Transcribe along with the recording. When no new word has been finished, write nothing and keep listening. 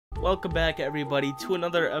Welcome back, everybody, to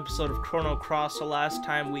another episode of Chrono Cross. So last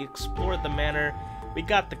time we explored the manor, we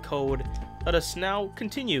got the code. Let us now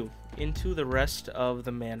continue into the rest of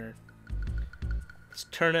the manor. Let's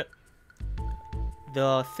turn it.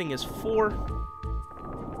 The thing is 4,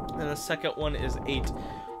 and the second one is 8,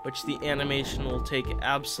 which the animation will take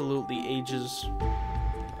absolutely ages,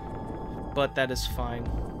 but that is fine.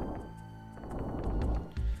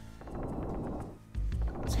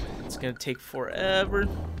 It's gonna take forever,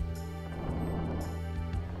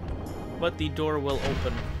 but the door will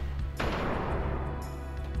open.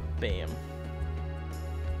 Bam.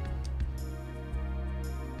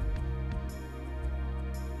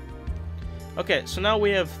 Okay, so now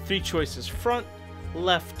we have 3 choices: front,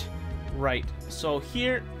 left, right. So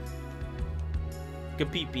here,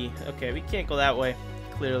 Gapeepee. Okay, we can't go that way,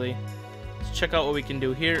 clearly. Let's check out what we can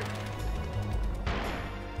do here.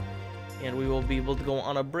 And we will be able to go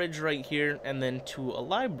on a bridge right here, and then to a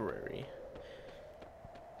library.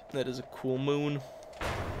 That is a cool moon.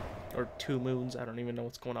 Or 2 moons, I don't even know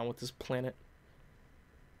what's going on with this planet.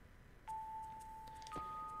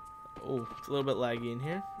 Oh, it's a little bit laggy in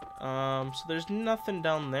here. So there's nothing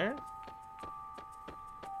down there.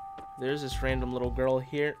 There's this random little girl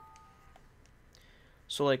here.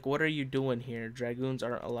 So, like, what are you doing here? Dragoons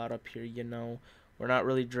aren't allowed up here, you know. We're not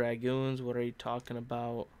really dragoons. What are you talking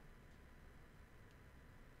about?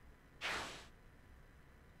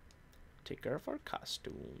 Take care of our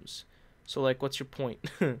costumes. So, like, what's your point?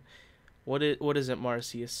 What is it,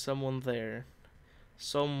 Marcy? Is someone there?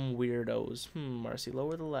 Some weirdos. Marcy,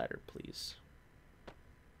 lower the ladder, please.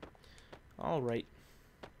 Alright.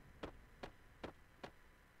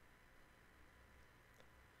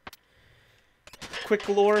 Quick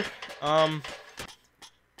lore.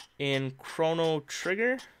 In Chrono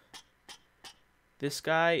Trigger, this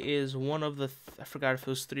guy is one of the, I forgot if it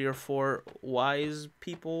was 3 or 4 wise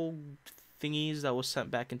people thingies that was sent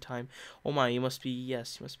back in time. Oh my, you must be,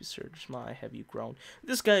 yes, you must be Surge. My, have you grown?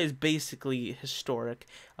 This guy is basically historic.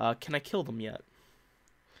 Can I kill them yet?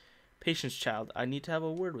 Patience, child. I need to have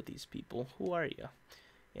a word with these people. Who are you?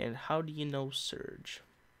 And how do you know Surge?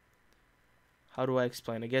 How do I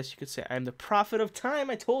explain? I guess you could say I'm the prophet of time.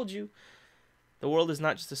 I told you. The world is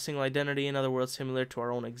not just a single identity. Another world similar to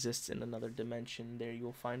our own exists in another dimension. There you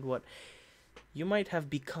will find what you might have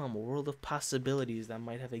become, a world of possibilities that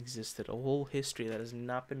might have existed, a whole history that has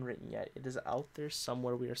not been written yet. It is out there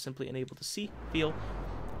somewhere. We are simply unable to see, feel,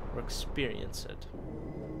 or experience it.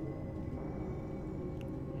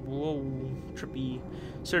 Whoa, trippy.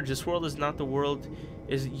 Surge, this world is not the world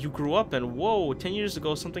you grew up in. Whoa, 10 years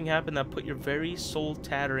ago something happened that put your very soul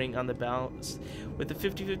tattering on the balance. With a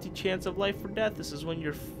 50-50 chance of life or death, this is when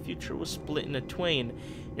your future was split into twain.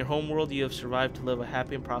 In your home world, you have survived to live a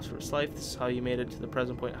happy and prosperous life. This is how you made it to the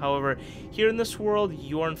present point. However, here in this world,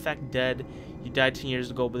 you are in fact dead. You died 10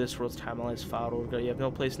 years ago, but this world's timeline is filed over. You have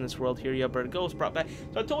no place in this world. Here you have a ghost brought back.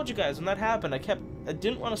 So I told you guys when that happened, I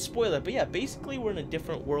didn't want to spoil it, but yeah, basically we're in a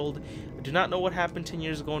different world. I do not know what happened 10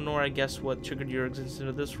 years ago, nor I guess what triggered your existence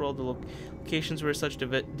into this world. The locations where such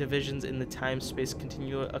divisions in the time-space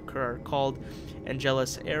continuum occur are called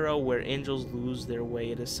Angelus Era, where angels lose their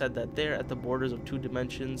way. It is said that there, at the borders of 2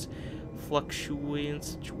 dimensions, fluctuate in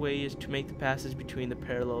such ways to make the passage between the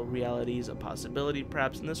parallel realities a possibility.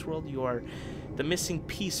 Perhaps in this world you are the missing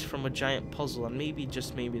piece from a giant puzzle, and maybe,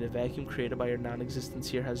 just maybe, the vacuum created by your non-existence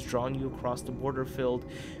here has drawn you across the border filled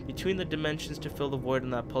between the dimensions to fill the void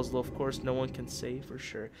in that puzzle. Of course, no one can say for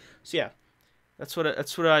sure. So yeah, that's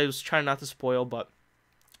what I was trying not to spoil, but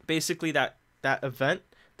basically that event,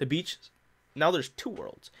 the beach, now there's 2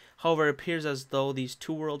 worlds. However, it appears as though these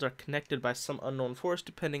 2 worlds are connected by some unknown force.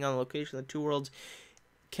 Depending on the location, the 2 worlds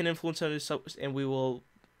can influence others, and we will,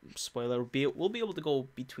 spoiler, we'll be able to go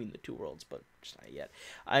between the 2 worlds, but just not yet.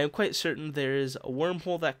 I am quite certain there is a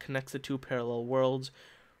wormhole that connects the 2 parallel worlds.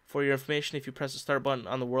 For your information, if you press the start button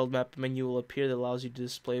on the world map menu will appear that allows you to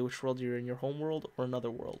display which world you're in, your home world or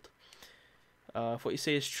another world. If what you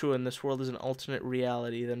say is true and this world is an alternate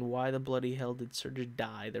reality, then why the bloody hell did Surge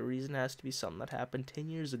die? The reason has to be something that happened 10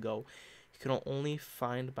 years ago. You can only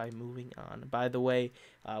find by moving on. By the way,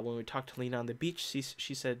 when we talked to Lena on the beach,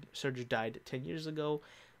 she said Surge died 10 years ago.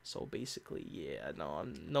 So basically, yeah,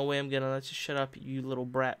 no way I'm gonna let you shut up, you little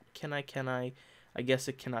brat. Can I? I guess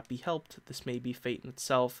it cannot be helped. This may be fate in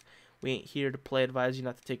itself. We ain't here to play. Advise you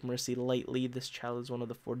not to take mercy lightly. This child is one of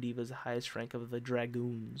the 4 divas, the highest rank of the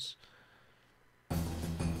dragoons.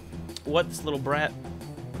 What, this little brat?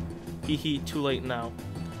 Hee, too late now.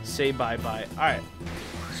 Say bye-bye. Alright.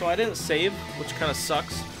 So I didn't save, which kind of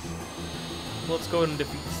sucks. Let's go ahead and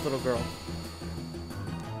defeat this little girl.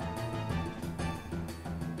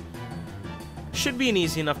 Should be an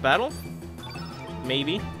easy enough battle.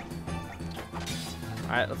 Maybe.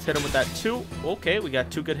 Alright, let's hit him with that 2. Okay, we got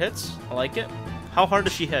 2 good hits. I like it. How hard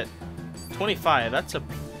does she hit? 25. That's a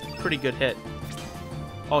pretty good hit.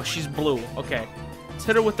 Oh, she's blue. Okay. Let's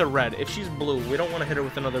hit her with the red. If she's blue, we don't want to hit her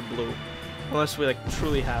with another blue. Unless we, like,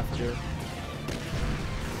 truly have to.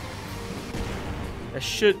 That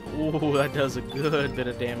should... Ooh, that does a good bit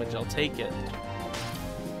of damage. I'll take it.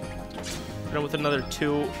 Hit her with another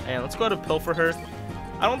 2. And let's go ahead and pilfer her.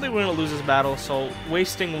 I don't think we're going to lose this battle, so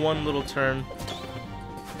wasting one little turn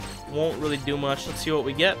won't really do much. Let's see what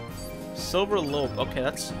we get. Silver Lobe. Okay,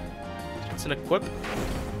 that's an equip.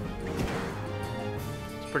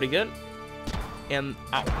 It's pretty good. And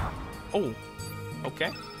ow. Oh.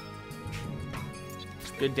 Okay.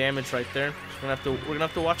 Good damage right there. We're gonna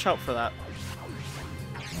have to watch out for that.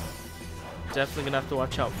 Definitely gonna have to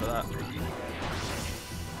watch out for that.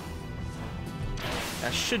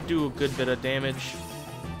 That should do a good bit of damage.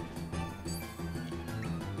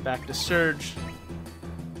 Back to Surge.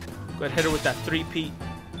 Go ahead, hit her with that 3-peat.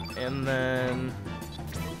 And then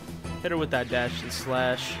hit her with that dash and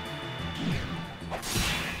slash.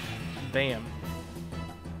 Bam.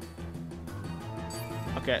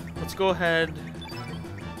 Okay, let's go ahead.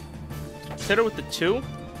 Let's hit her with the 2.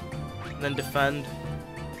 And then defend.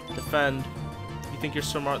 Defend. You think you're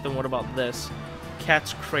smart, then what about this?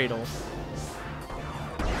 Cat's Cradle.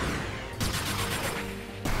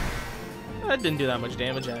 That didn't do that much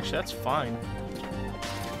damage, actually. That's fine.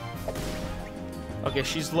 Okay,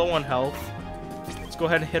 she's low on health. Let's go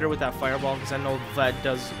ahead and hit her with that fireball, because I know that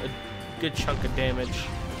does a good chunk of damage.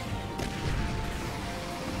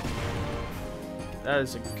 That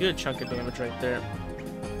is a good chunk of damage right there.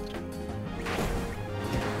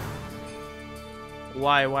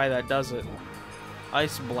 Why that does it?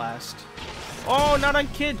 Ice Blast. Oh, not on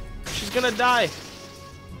Kid! She's gonna die!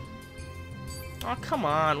 Oh, come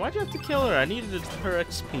on. Why'd you have to kill her? I needed her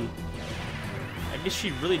XP. I guess she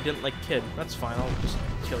really didn't like Kid. That's fine. I'll just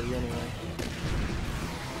kill you anyway.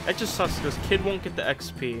 That just sucks because Kid won't get the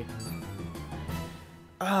XP.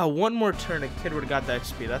 Ah, one more turn and Kid would have got the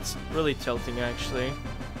XP. That's really tilting, actually.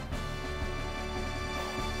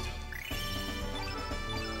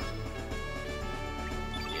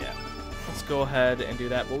 Yeah. Let's go ahead and do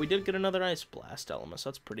that. But we did get another Ice Blast element, so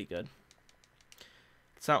that's pretty good.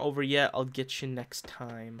 It's not over yet. I'll get you next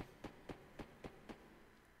time.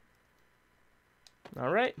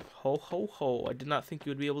 Alright. Ho, ho, ho. I did not think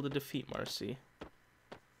you would be able to defeat Marcy.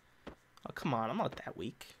 Oh, come on. I'm not that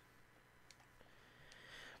weak.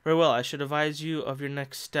 Very well. I should advise you of your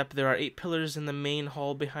next step. There are 8 pillars in the main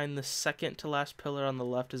hall. Behind the second to last pillar on the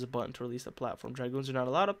left is a button to release the platform. Dragoons are not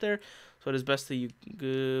allowed up there, so it is best that you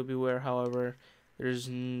beware. However, there's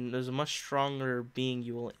a much stronger being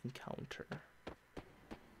you will encounter.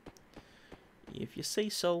 If you say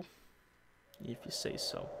so. If you say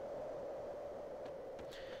so.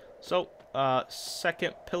 So,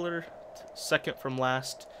 second pillar, second from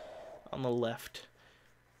last, on the left.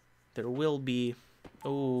 There will be...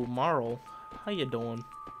 Oh, Marl. How you doing?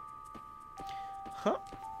 Huh?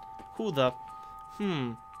 Who the...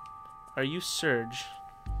 Are you Surge?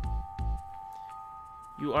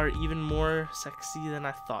 You are even more sexy than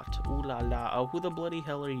I thought. Ooh la la. Oh, who the bloody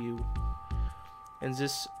hell are you? And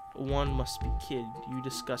this... one must be Kid. You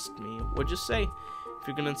disgust me. What'd you say? If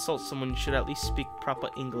you're gonna insult someone, you should at least speak proper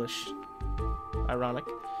English. Ironic.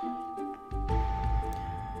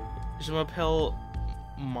 Je m'appelle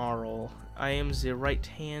Marl. I am the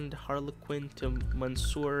right-hand harlequin to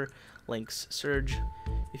Monsieur Lynx. Surge,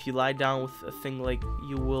 if you lie down with a thing like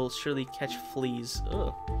you will surely catch fleas.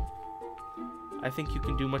 Ugh. I think you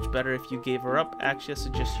can do much better if you gave her up. Actually, I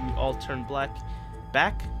suggest you all turn black.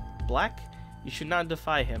 Back? Black? You should not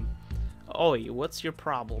defy him. Oi, what's your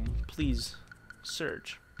problem? Please,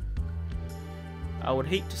 Surge. I would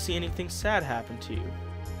hate to see anything sad happen to you.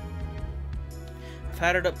 I've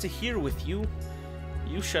had it up to here with you.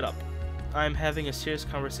 You shut up. I'm having a serious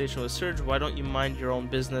conversation with Surge. Why don't you mind your own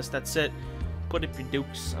business? That's it. Put up your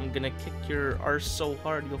dukes. I'm gonna kick your arse so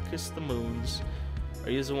hard you'll kiss the moons. Are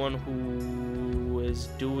you the one who is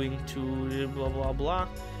doing to blah blah blah?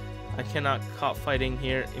 I cannot caught fighting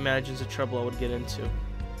here. Imagines the trouble I would get into.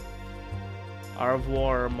 Au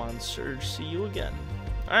revoir, mon Surge. See you again.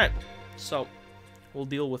 Alright, so we'll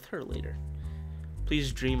deal with her later.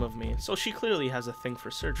 Please dream of me. So she clearly has a thing for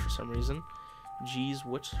Surge for some reason. Jeez,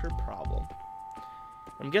 what's her problem?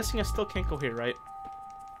 I'm guessing I still can't go here, right?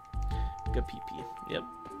 Good PP. Yep.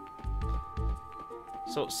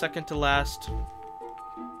 So, second to last.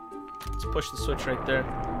 Let's push the switch right there.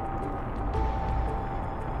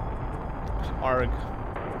 Arg.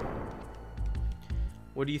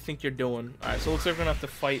 What do you think you're doing? Alright, so it looks like we're gonna have to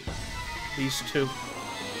fight these two.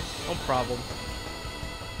 No problem.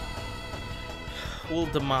 We'll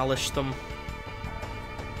demolish them.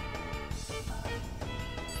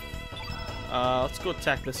 Let's go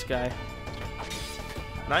attack this guy.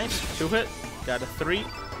 Nice. 2-hit. Got a 3.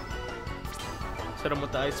 Let's hit him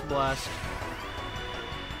with the Ice Blast.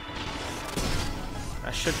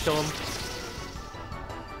 I should kill him.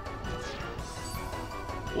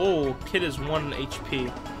 Whoa, Kid is 1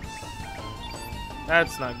 HP.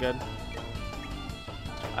 That's not good.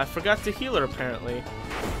 I forgot to heal her, apparently.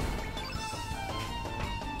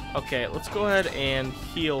 Okay, let's go ahead and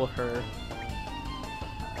heal her.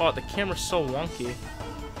 Oh, the camera's so wonky.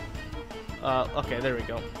 Okay, there we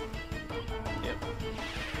go. Yep.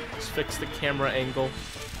 Let's fix the camera angle.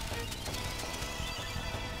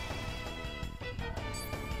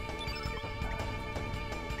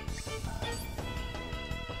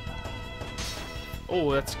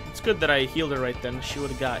 Oh, it's good that I healed her right then. She would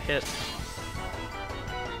have got hit.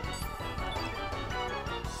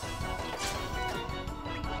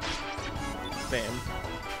 Bam.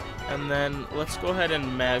 And then let's go ahead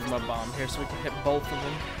and magma bomb here so we can hit both of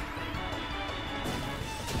them.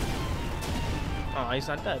 Oh, he's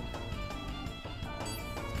not dead.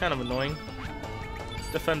 It's kind of annoying.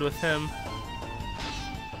 Defend with him.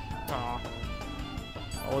 Aw.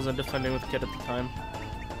 I wasn't defending with Kid at the time.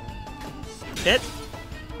 Hit?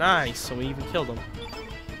 Nice, so we even killed him.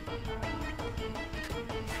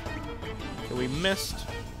 Okay, we missed.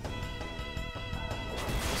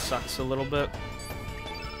 Sucks a little bit.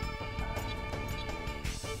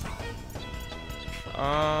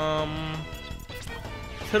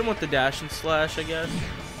 Hit him with the dash and slash, I guess.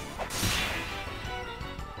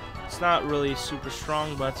 It's not really super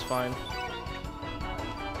strong, but it's fine.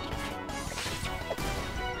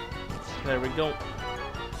 There we go.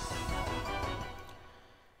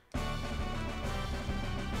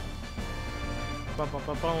 Bum, bum,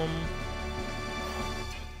 bum, bum.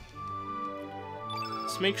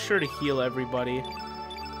 Let's make sure to heal everybody.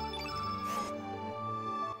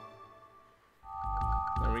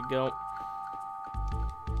 There we go.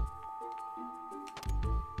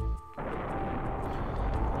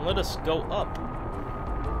 And let us go up.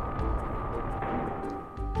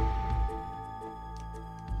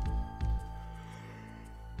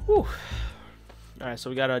 Whew. Alright, so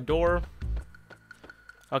we got a door.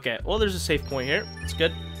 Okay, well, there's a save point here. It's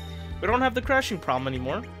good. We don't have the crashing problem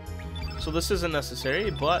anymore. So this isn't necessary,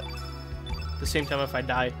 but at the same time, if I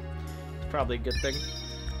die, it's probably a good thing.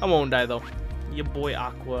 I won't die, though. Your boy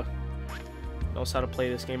Aqua knows how to play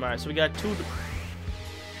this game. Alright, so we got 2...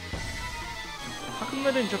 How come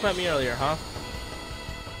they didn't jump at me earlier, huh?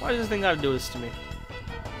 Why does this thing gotta do this to me?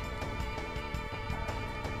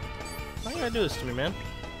 Why you gotta do this to me, man?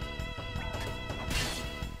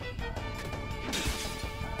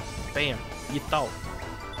 Bam, you thought.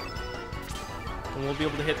 And we'll be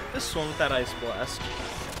able to hit this one with that Ice Blast.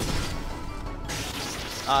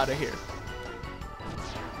 Out of here.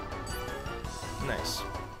 Nice.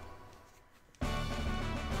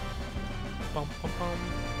 Bum bum bum.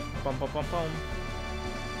 Bum bum bum bum.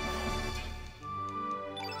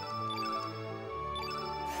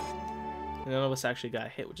 And none of us actually got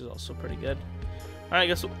hit, which is also pretty good. Alright, I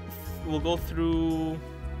guess we'll go through...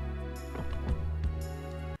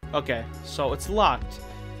 Okay, so it's locked.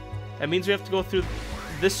 That means we have to go through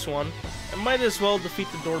this one. And might as well defeat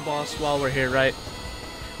the door boss while we're here, right?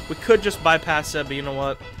 We could just bypass it, but you know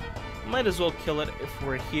what? Might as well kill it if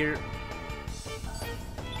we're here.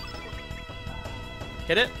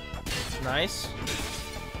 Hit it. Nice.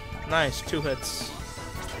 Nice, 2 hits.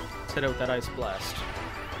 Let's hit it with that Ice Blast.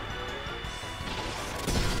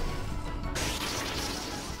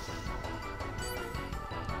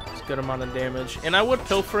 Good amount of damage, and I would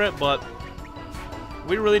pilfer it, but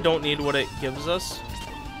we really don't need what it gives us,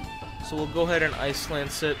 so we'll go ahead and Ice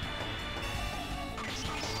Lance it.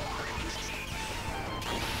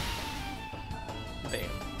 Bam.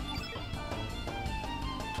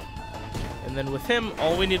 And then with him,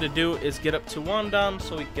 all we need to do is get up to Wandon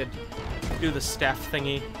so we could do the staff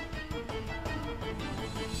thingy.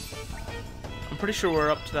 I'm pretty sure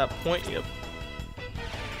we're up to that point, yep,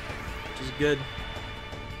 which is good.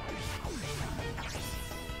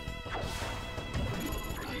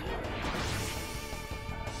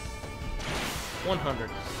 100.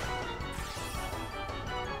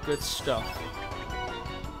 Good stuff.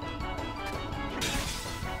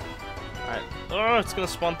 Alright. Oh, it's gonna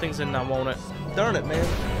spawn things in now, won't it? Darn it, man.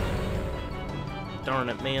 Darn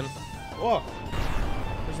it, man. Oh!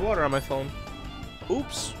 There's water on my phone.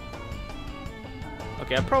 Oops.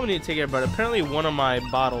 Okay, I probably need to take care, but apparently one of my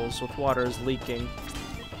bottles with water is leaking.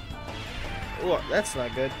 Oh, that's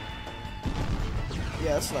not good.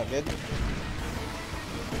 Yeah, that's not good.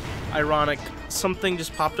 Ironic. Something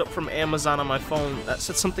just popped up from Amazon on my phone that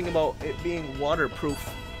said something about it being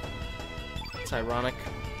waterproof. It's ironic.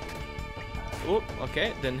 Oh,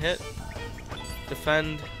 okay, didn't hit.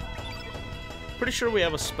 Defend. Pretty sure we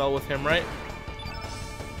have a spell with him, right?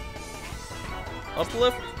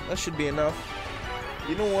 Uplift? That should be enough.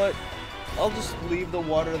 You know what? I'll just leave the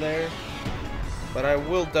water there. But I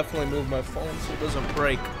will definitely move my phone so it doesn't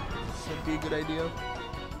break. That'd be a good idea.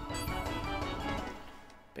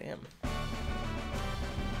 Bam.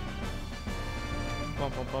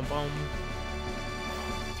 Bum, bum, bum, bum.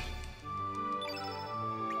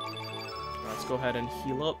 Let's go ahead and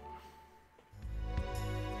heal up.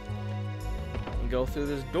 And go through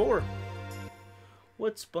this door.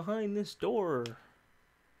 What's behind this door? Do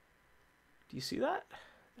you see that?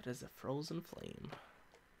 That is a frozen flame.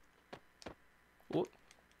 Whoop.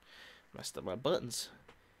 Messed up my buttons.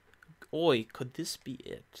 Oi, could this be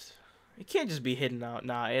it? It can't just be hidden out.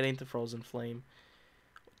 Nah, it ain't the frozen flame.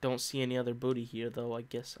 Don't see any other booty here, though. I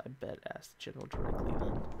guess I bet ask the general directly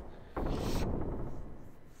then.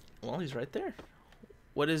 Well, he's right there.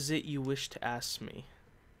 What is it you wish to ask me?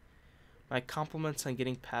 My compliments on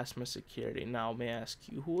getting past my security. Now, may I ask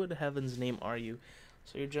you, who in heaven's name are you?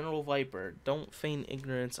 So you're General Viper. Don't feign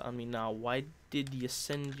ignorance on me now. Why did you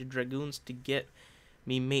send your dragoons to get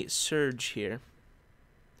me mate Surge here?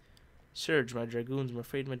 Surge, my dragoons. I'm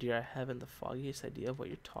afraid, my dear, I haven't the foggiest idea of what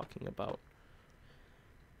you're talking about.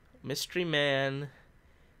 Mystery man.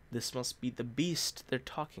 This must be the beast they're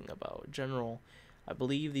talking about. General, I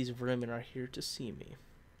believe these vermin are here to see me.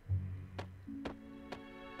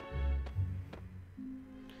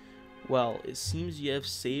 Well, it seems you have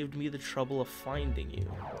saved me the trouble of finding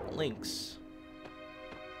you. Lynx.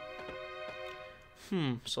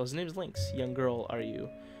 So his name's Lynx. Young girl, are you?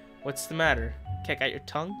 What's the matter? Can't out your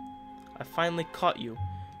tongue? I finally caught you.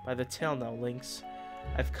 By the tail now, Lynx.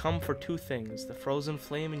 I've come for two things. The frozen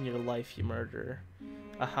flame and your life, you murderer.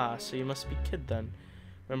 Aha, so you must be Kid then.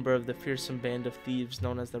 Member of the fearsome band of thieves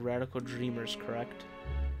known as the Radical Dreamers, correct?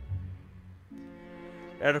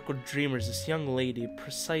 Radical Dreamers, this young lady,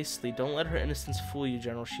 precisely. Don't let her innocence fool you,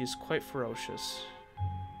 General. She is quite ferocious.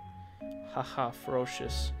 Haha,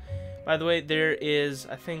 ferocious. By the way, there is,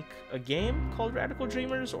 I think, a game called Radical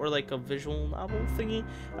Dreamers, or like a visual novel thingy.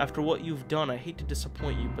 After what you've done, I hate to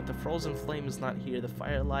disappoint you, but the frozen flame is not here. The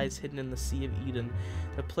fire lies hidden in the Sea of Eden,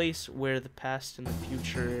 the place where the past and the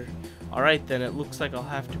future... Alright then, it looks like I'll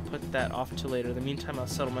have to put that off to later. In the meantime, I'll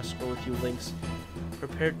settle my score with you, Lynx.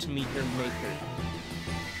 Prepare to meet your maker.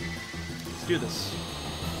 Let's do this.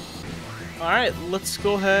 Alright, let's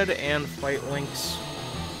go ahead and fight Lynx.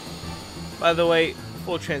 By the way,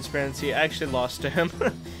 full transparency, I actually lost to him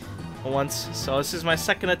once, so this is my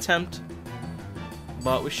second attempt,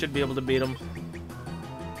 but we should be able to beat him.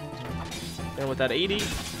 Hit him with that 80,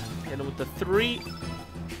 hit him with the 3.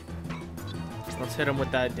 Let's hit him with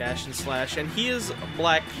that dash and slash, and he is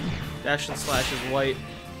black, dash and slash is white.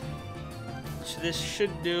 So this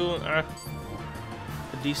should do a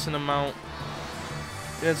decent amount.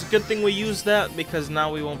 And it's a good thing we use that, because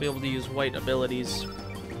now we won't be able to use white abilities.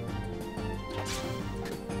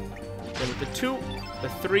 Then with the 2, the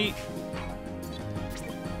 3,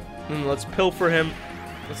 and let's pilfer him.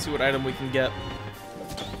 Let's see what item we can get.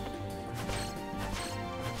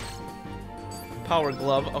 Power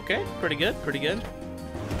glove, okay, pretty good, pretty good.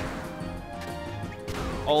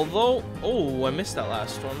 Although, oh, I missed that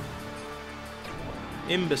last one.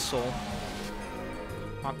 Imbecile.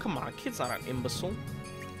 Oh, come on, kid's not an imbecile.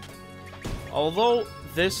 Although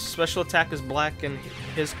this special attack is black and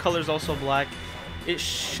his color is also black, it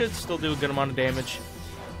should still do a good amount of damage.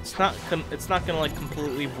 It's not gonna like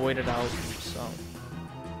completely void it out. So,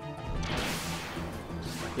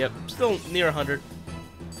 yep, still near 100.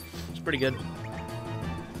 It's pretty good.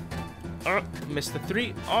 Missed the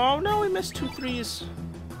 3. Oh no, we missed 2 3s.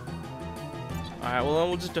 All right, well then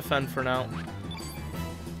we'll just defend for now,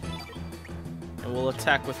 and we'll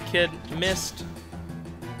attack with Kid. Missed.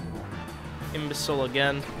 Imbecile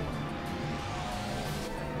again.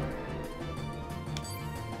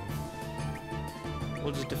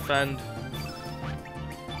 We'll just defend.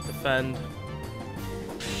 Defend.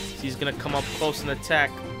 He's gonna come up close and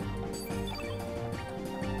attack.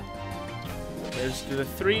 Let's do the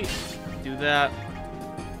 3. Do that.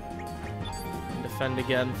 And defend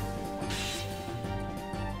again.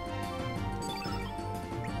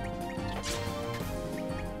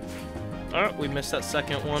 Alright, we missed that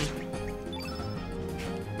second one.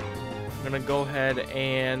 I'm gonna go ahead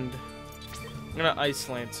and I'm gonna Ice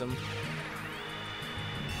Lance him.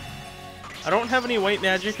 I don't have any white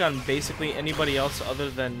magic on basically anybody else other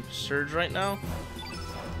than Surge right now.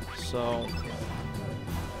 So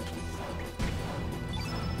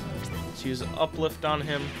let's use Uplift on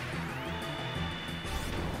him.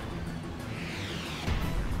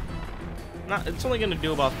 It's only going to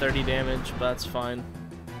do about 30 damage, but that's fine.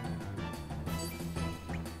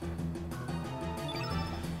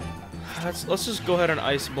 Let's just go ahead and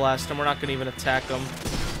Ice Blast him. We're not going to even attack him.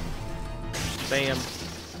 Bam.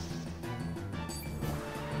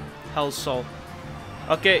 Hell's Soul.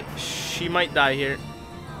 Okay, she might die here.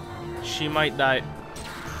 She might die.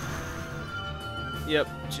 Yep,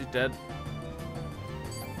 she's dead.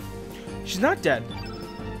 She's not dead.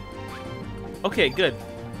 Okay, good.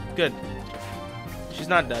 Good. She's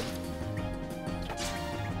not dead.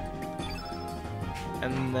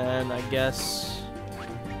 And then I guess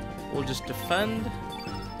we'll just defend.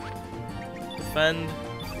 Defend.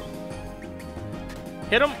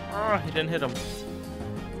 Hit him! Oh, he didn't hit him.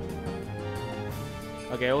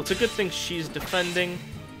 Okay, well, it's a good thing she's defending.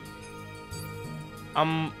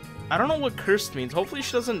 I don't know what cursed means. Hopefully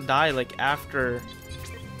she doesn't die, like, after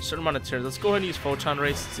a certain amount of turns. Let's go ahead and use Photon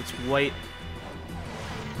Ray since it's white.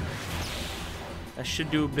 That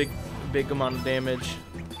should do a big amount of damage.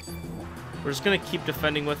 We're just gonna keep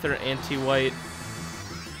defending with her anti-white.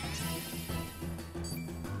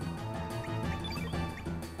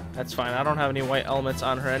 That's fine. I don't have any white elements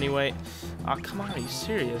on her anyway. Ah, come on, are you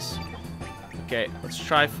serious? Okay, let's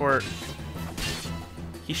try for it.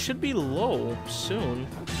 He should be low soon.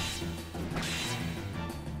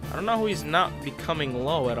 I don't know how he's not becoming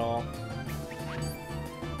low at all.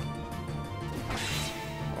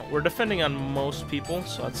 Well, we're defending on most people,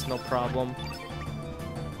 so that's no problem.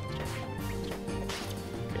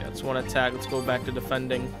 Okay, that's one attack. Let's go back to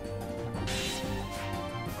defending.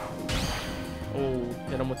 Oh,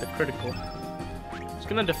 hit him with the critical. Just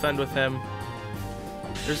gonna defend with him.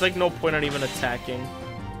 There's like no point on even attacking.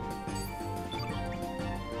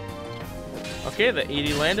 Okay, the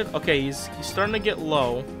 80 landed. Okay, he's starting to get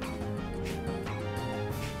low.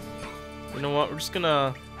 You know what? We're just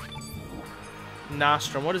gonna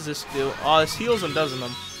Nostrum. What does this do? Oh, this heals him, doesn't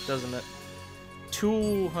it?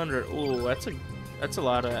 200. Ooh, that's a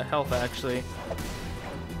lot of health actually.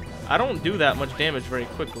 I don't do that much damage very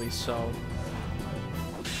quickly, so.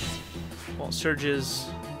 Well, Surges.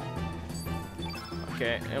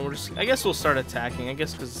 Okay, and we're just. I guess we'll start attacking. I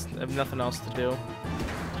guess because I have nothing else to do.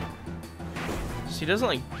 So he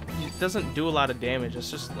doesn't do a lot of damage. It's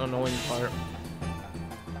just the annoying part.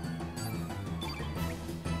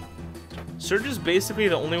 Surge is basically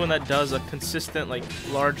the only one that does a consistent, like,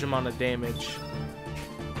 large amount of damage.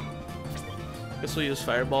 Guess we'll use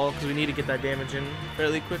Fireball because we need to get that damage in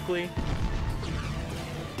fairly quickly.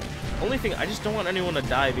 Only thing, I just don't want anyone to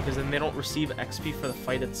die because then they don't receive XP for the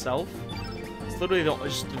fight itself. It's literally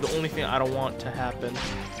just the only thing I don't want to happen.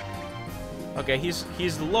 Okay,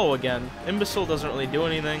 he's low again. Imbecile doesn't really do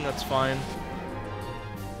anything. That's fine.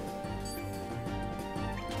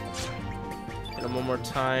 Hit him one more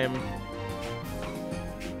time.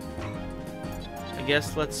 I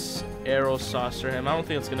guess let's Arrow Saucer him. I don't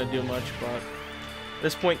think it's gonna do much, but at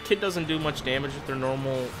this point, Kid doesn't do much damage with their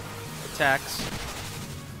normal attacks.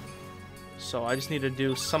 So I just need to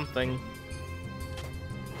do something.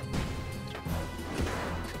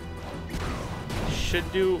 Should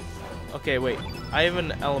do. Okay, wait. I have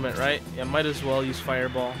an element, right? Yeah, might as well use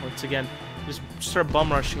Fireball. Once again, just start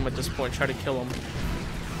bum rushing him at this point. Try to kill him.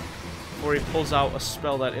 Or he pulls out a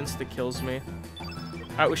spell that insta-kills me.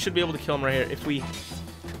 Alright, we should be able to kill him right here. If we...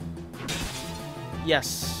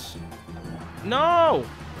 Yes. No!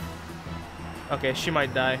 Okay, she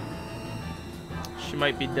might die. She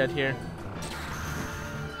might be dead here.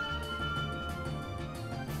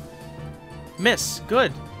 Miss.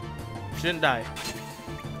 Good. She didn't die.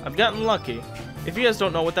 I've gotten lucky. If you guys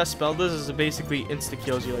don't know what that spell does, is it basically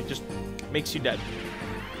insta-kills you. Like, just makes you dead.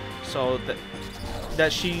 So,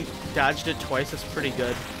 that she dodged it twice, that's pretty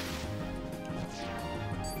good.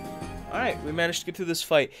 Alright, we managed to get through this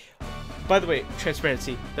fight. By the way,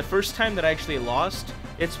 transparency. The first time that I actually lost,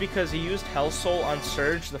 it's because he used Hell Soul on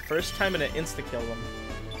Surge the first time and it insta-killed him.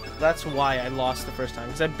 That's why I lost the first time.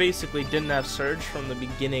 Because I basically didn't have Surge from the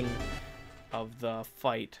beginning of the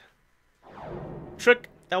fight. Trick,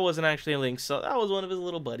 that wasn't actually a Lynx, so that was one of his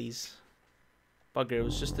little buddies. Bugger, it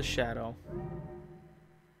was just a shadow.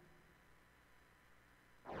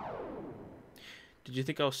 Did you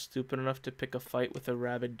think I was stupid enough to pick a fight with a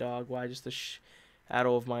rabid dog? Why, just a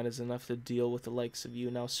shadow of mine is enough to deal with the likes of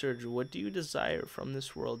you. Now, Surge, what do you desire from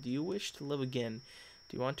this world? Do you wish to live again?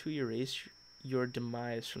 Do you want to erase your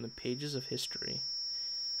demise from the pages of history?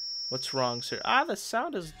 What's wrong, sir? Ah, the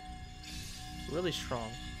sound is... really strong.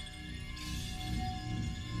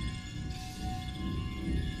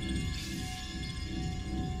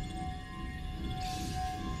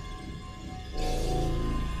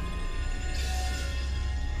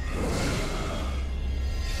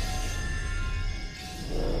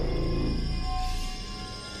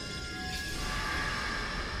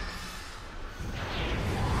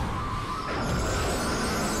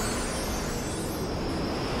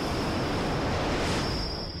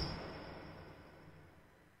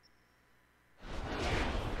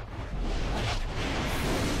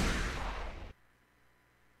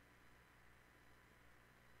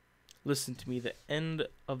 Listen to me, the end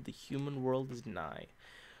of the human world is nigh.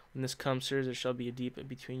 When this comes, sirs, there shall be a deep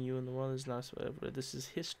between you and the world is not whatever. This is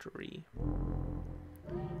history.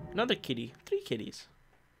 Another kitty. 3 kitties.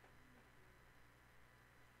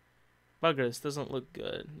 Bugger, this doesn't look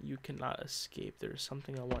good. You cannot escape. There is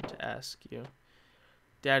something I want to ask you.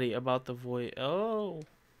 Daddy, about the void. Oh.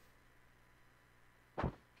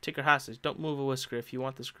 Take her hostage. Don't move a whisker if you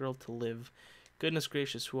want this girl to live. Goodness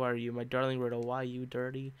gracious, who are you? My darling Riddle, why you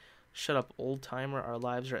dirty? Shut up, old timer. Our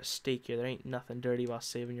lives are at stake here. There ain't nothing dirty about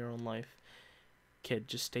saving your own life. Kid,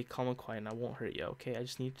 just stay calm and quiet and I won't hurt you, okay? I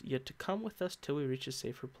just need you to come with us till we reach a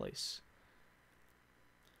safer place.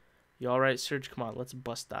 You alright, Serge? Come on, let's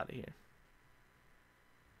bust out of here.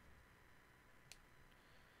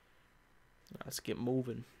 Let's get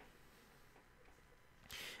moving.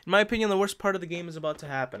 In my opinion, the worst part of the game is about to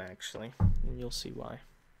happen, actually. And you'll see why.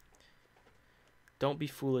 Don't be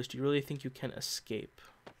foolish. Do you really think you can escape?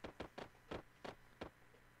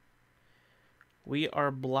 We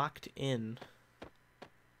are blocked in.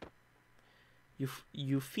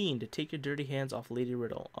 You fiend, take your dirty hands off Lady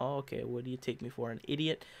Riddle. Oh, okay, what do you take me for? An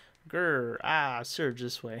idiot? Grr. Ah, Surge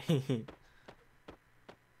this way.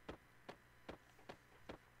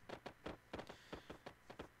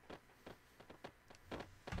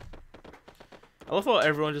 I love how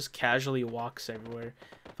everyone just casually walks everywhere.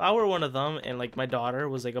 If I were one of them and like my daughter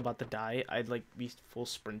was like about to die, I'd like be full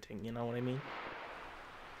sprinting, you know what I mean?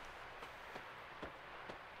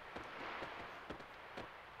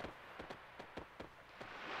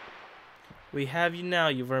 We have you now,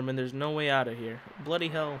 you vermin. There's no way out of here. Bloody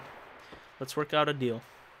hell. Let's work out a deal.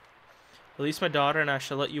 Release my daughter and I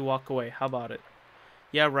shall let you walk away. How about it?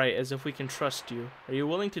 Yeah, right, as if we can trust you. Are you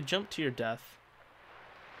willing to jump to your death?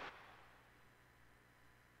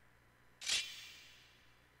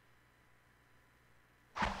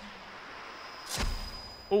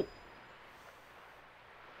 Oh.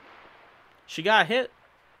 She got hit.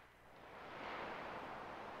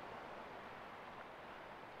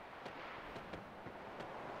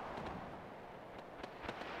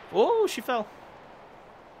 Oh, she fell.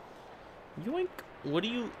 Yoink.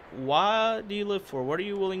 Why do you live for? What are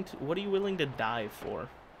you willing to die for?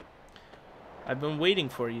 I've been waiting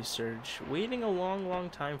for you, Serge. Waiting a long, long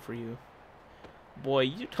time for you. Boy,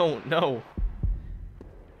 you don't know.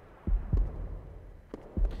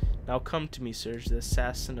 Now come to me, Serge, the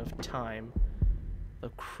assassin of time. The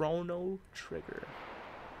Chrono Trigger.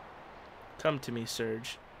 Come to me,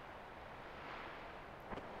 Serge.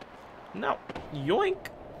 No. Yoink.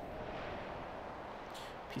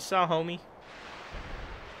 Peace out, homie.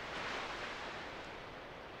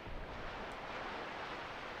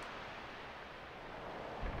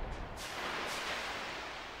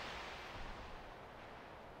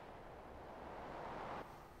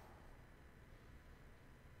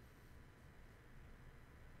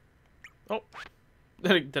 Oh,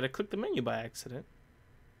 did I click the menu by accident?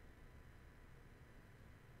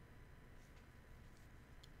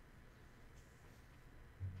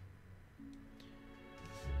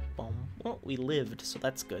 Well, we lived, so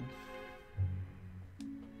that's good.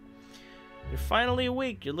 You're finally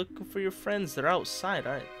awake. You're looking for your friends. They're outside.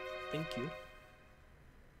 Alright, thank you.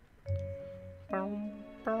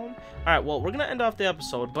 Alright, well, we're gonna end off the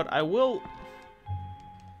episode, but I will...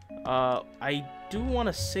 I do want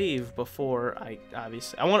to save before I...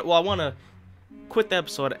 Obviously, I want to quit the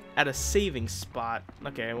episode at a saving spot.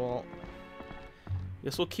 Okay, well... I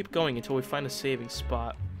guess we'll keep going until we find a saving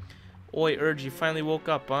spot. Oi, Urge, you finally woke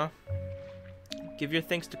up, huh? Give your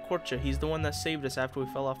thanks to Korcha. He's the one that saved us after we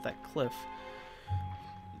fell off that cliff.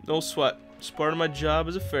 No sweat. It's part of my job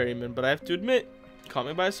as a ferryman, but I have to admit, caught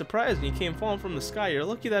me by surprise when you came falling from the sky. You're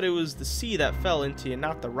lucky that it was the sea that fell into you,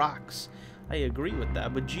 not the rocks. I agree with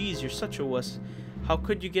that, but geez, you're such a wuss. How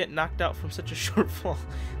could you get knocked out from such a short fall?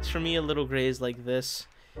 It's for me a little graze like this.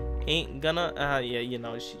 Ain't gonna, yeah, you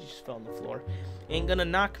know, she just fell on the floor. Ain't gonna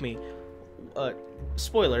knock me.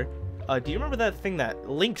 Spoiler. Do you remember that thing that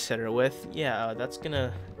Lynx hit her with? Yeah, that's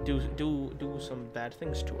gonna do some bad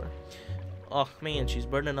things to her. Oh, man, she's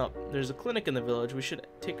burning up. There's a clinic in the village. We should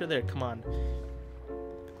take her there. Come on.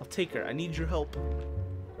 I'll take her. I need your help.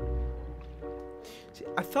 See,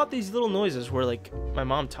 I thought these little noises were like my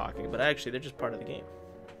mom talking, but actually they're just part of the game.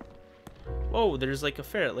 Whoa, there's like a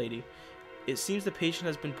ferret lady. It seems the patient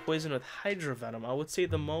has been poisoned with hydra venom. I would say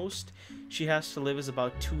the most she has to live is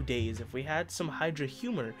about 2 days. If we had some hydra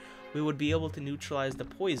humor, we would be able to neutralize the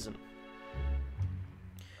poison.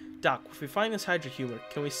 Doc, if we find this hydra humor,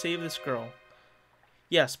 can we save this girl?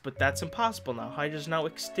 Yes, but that's impossible now. Hydra's now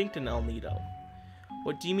extinct in El Nido.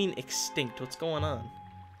 What do you mean extinct? What's going on?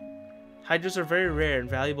 Hydras are very rare and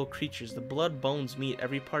valuable creatures. The blood, bones, meat,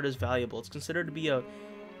 every part is valuable. It's considered to be a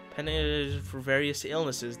penance for various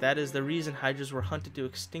illnesses. That is the reason hydras were hunted to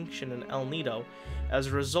extinction in El Nido. As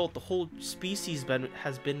a result, the whole species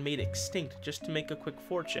has been made extinct just to make a quick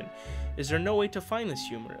fortune. Is there no way to find this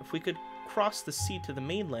humor? If we could cross the sea to the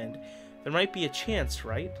mainland, there might be a chance,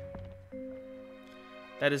 right?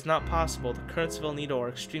 That is not possible. The currents of El Nido are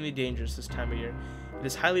extremely dangerous this time of year. It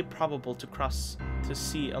is highly probable to cross to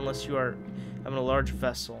sea unless you are having a large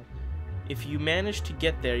vessel. If you manage to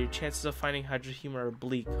get there, your chances of finding hydra humor are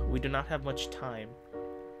bleak. We do not have much time.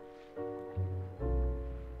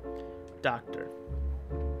 Doctor.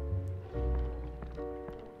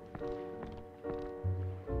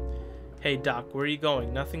 Hey Doc, where are you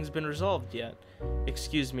going? Nothing's been resolved yet.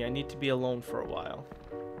 Excuse me, I need to be alone for a while.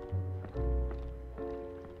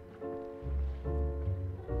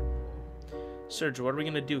 Serge, what are we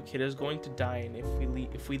gonna do? Kid is going to die, and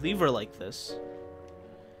if we leave her like this.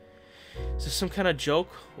 Is this some kind of joke?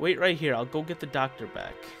 Wait right here, I'll go get the doctor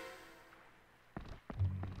back.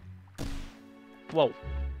 Whoa.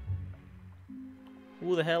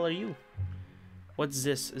 Who the hell are you? What's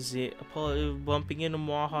this? Is it bumping into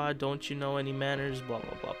Maha? Don't you know any manners? Blah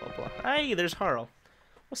blah blah blah blah. Hey, there's Haro.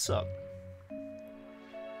 What's up?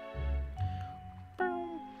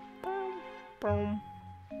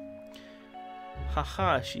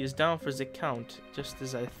 Haha, she is down for the count, just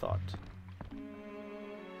as I thought.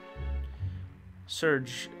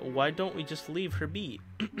 Serge, why don't we just leave her be?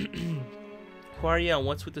 Who are you and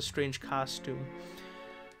what's with the strange costume?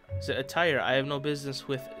 The attire, I have no business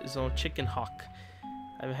with zone chicken hawk.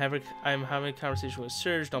 I'm having a conversation with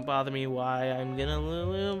Serge, don't bother me. Why?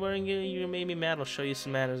 You made me mad, I'll show you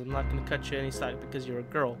some manners. I'm not gonna cut you any slack because you're a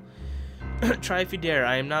girl. Try if you dare,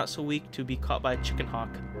 I am not so weak to be caught by a chicken hawk.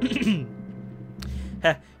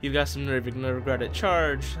 Heh, you've got some nerve, you're gonna regret it.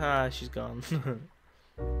 Charge! Ah, she's gone.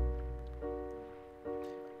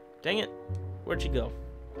 Dang it. Where'd she go?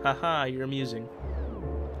 Haha, you're amusing.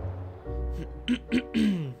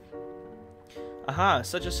 Aha,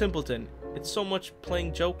 such a simpleton. It's so much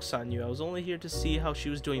playing jokes on you. I was only here to see how she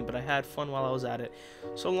was doing, but I had fun while I was at it.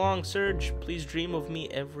 So long, Serge. Please dream of me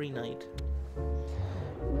every night.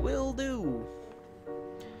 Will do.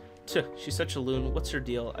 Tuh, she's such a loon. What's her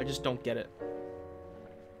deal? I just don't get it.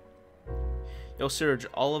 Yo, Serge,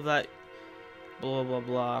 all of that blah blah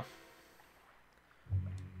blah.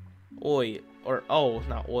 Oi, or oh,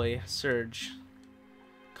 not oi, Serge.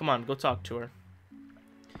 Come on, go talk to her.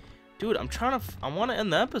 Dude, I'm trying to I want to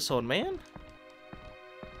end the episode, man.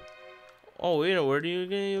 Oh, wait, where do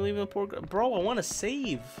you leave the poor girl? Bro, I want to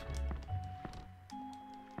save.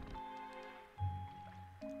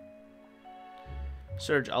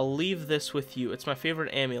 Serge, I'll leave this with you. It's my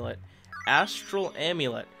favorite amulet. Astral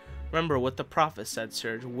amulet. Remember what the prophet said,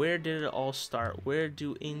 Serge. Where did it all start? Where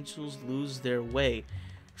do angels lose their way?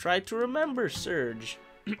 Try to remember, Serge.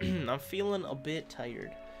 I'm feeling a bit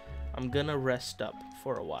tired. I'm gonna rest up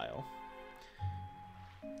for a while.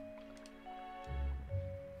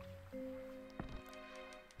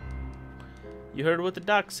 You heard what the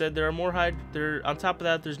doc said. There are more on top of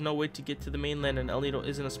that, there's no way to get to the mainland, and El Nido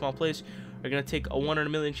isn't a small place. We're gonna take a 1 in a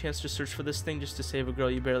million chance to search for this thing just to save a girl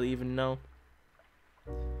you barely even know.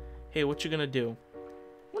 Hey, what you gonna do?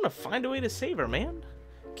 I'm gonna find a way to save her, man.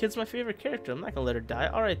 Kid's my favorite character. I'm not gonna let her die.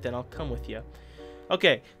 Alright then, I'll come with you.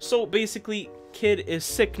 Okay, so basically, Kid is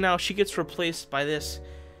sick now. She gets replaced by this,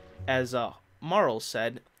 as Marl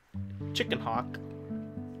said, Chicken Hawk.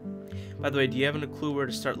 By the way, do you have a clue where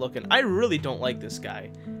to start looking? I really don't like this guy.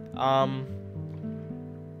 I'm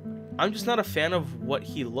just not a fan of what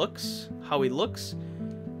he looks, how he looks.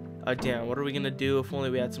 Damn, what are we gonna do if only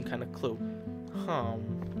we had some kind of clue?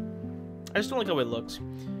 I just don't like how it looks.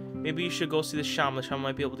 Maybe you should go see the shaman. The shaman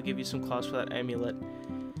might be able to give you some claws for that amulet.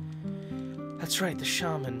 That's right, the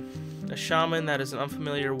shaman. A shaman, that is an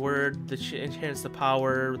unfamiliar word that inherits the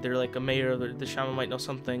power. They're like a mayor. The shaman might know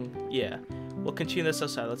something. Yeah. We'll continue this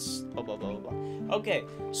outside. Let's blah, blah, blah, blah. Okay,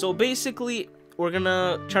 so basically, we're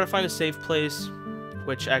gonna try to find a safe place.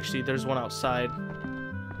 Which, actually, there's one outside.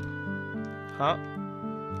 Huh?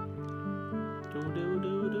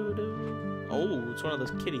 Oh, it's one of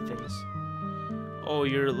those kitty things. Oh,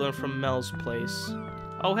 you're learning from Mel's place.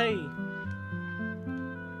 Oh, hey.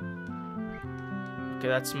 Okay,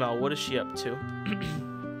 that's Mel. What is she up to?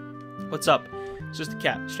 What's up? It's just a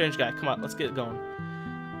cat. Strange guy. Come on, let's get going.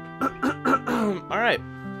 Alright.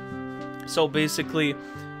 So basically,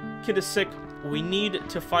 kid is sick. We need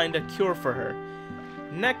to find a cure for her.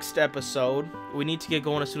 Next episode, we need to get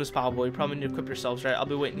going as soon as possible. You probably need to equip yourselves, right? I'll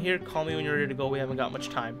be waiting here. Call me when you're ready to go. We haven't got much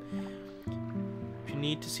time. If you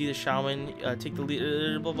need to see the shaman, take the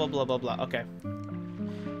lead. Blah, blah, blah, blah, blah. Okay.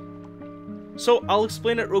 So, I'll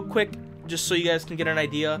explain it real quick, just so you guys can get an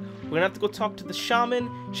idea. We're gonna have to go talk to the shaman.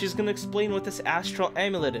 She's gonna explain what this astral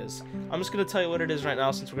amulet is. I'm just gonna tell you what it is right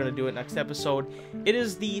now, since we're gonna do it next episode. It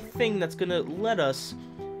is the thing that's gonna let us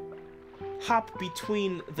hop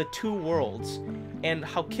between the two worlds. And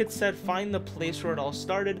how Kit said, find the place where it all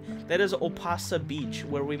started. That is Opasa Beach,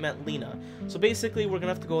 where we met Lena. So basically, we're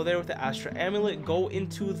gonna have to go there with the astral amulet, go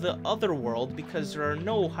into the other world, because there are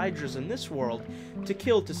no hydras in this world to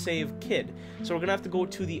kill to save Kid. So we're gonna have to go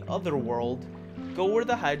to the other world, go where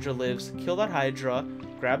the hydra lives, kill that hydra,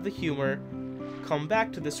 grab the humor, come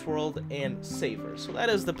back to this world, and save her. So that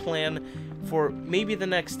is the plan for maybe the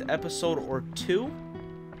next episode or two.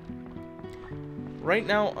 Right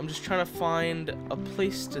now, I'm just trying to find a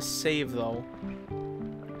place to save, though.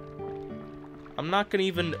 I'm not gonna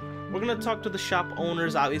even... We're gonna talk to the shop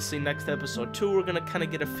owners, obviously, next episode, too. We're gonna kind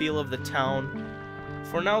of get a feel of the town.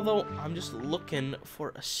 For now, though, I'm just looking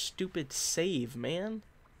for a stupid save, man.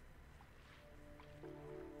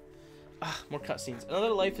 Ah, more cutscenes.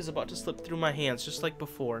 Another life is about to slip through my hands, just like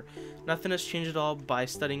before. Nothing has changed at all by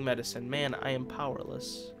studying medicine. Man, I am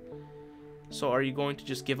powerless. So are you going to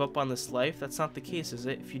just give up on this life? That's not the case, is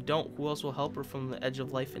it? If you don't, who else will help her from the edge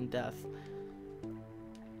of life and death?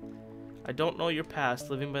 I don't know your past.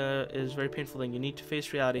 Living is a very painful thing. You need to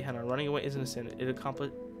face reality, Hannah. Running away isn't a sin. It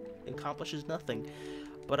accomplishes nothing.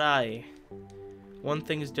 But one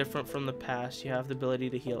thing is different from the past. You have the ability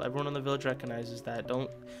to heal. Everyone in the village recognizes that.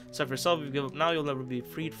 Don't suffer yourself. If you give up now, you'll never be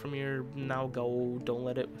freed from your now go. Don't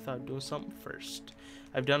let it without doing something first.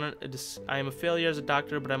 I've done it. I am a failure as a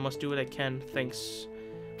doctor, but I must do what I can. Thanks,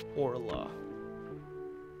 Orla.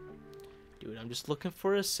 Dude, I'm just looking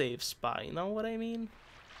for a safe spot. You know what I mean?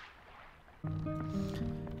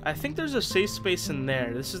 I think there's a safe space in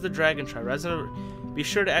there. This is the Dragon Tribe. Resident, be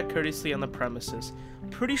sure to act courteously on the premises.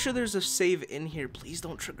 Pretty sure there's a save in here. Please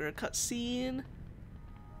don't trigger a cutscene.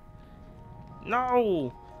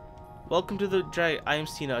 No! Welcome to the Dragon. I am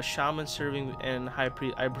Stina, a shaman serving and high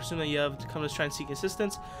priest. I presume that you have come to try and seek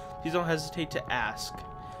assistance. Please don't hesitate to ask.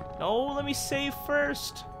 No, let me save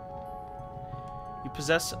first. You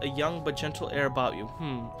possess a young but gentle air about you.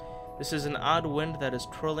 This is an odd wind that is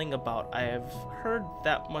twirling about. I have heard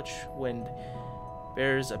that much wind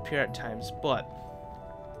bears appear at times, but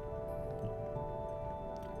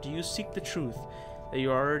do you seek the truth that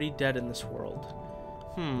you are already dead in this world?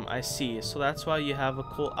 I see. So that's why you have a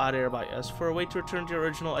cool odd air about you. As for a way to return to your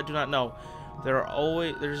original, I do not know. There's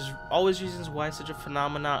always reasons why such a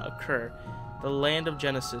phenomena occur. The land of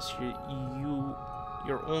Genesis,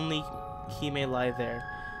 your only key may lie there.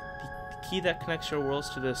 The key that connects your worlds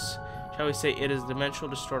to this, shall we say, it is a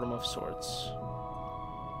dimensional distortum of sorts.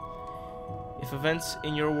 If events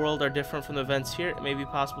in your world are different from the events here, it may be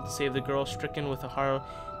possible to save the girl stricken with a horror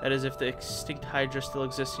that is if the extinct Hydra still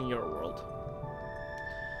exists in your world.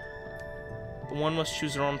 One must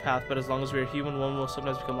choose their own path, but as long as we are human, one will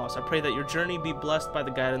sometimes become lost. I pray that your journey be blessed by the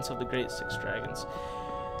guidance of the great six dragons.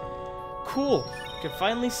 Cool. We can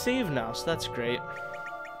finally save now, so that's great.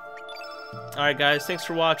 Alright guys, thanks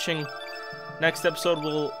for watching. Next episode,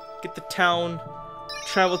 we'll get the town,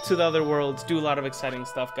 travel to the other worlds, do a lot of exciting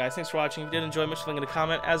stuff, guys. Thanks for watching. If you did enjoy, make sure to leave a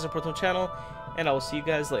comment as a personal channel, and I will see you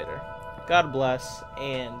guys later. God bless,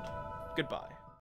 and goodbye.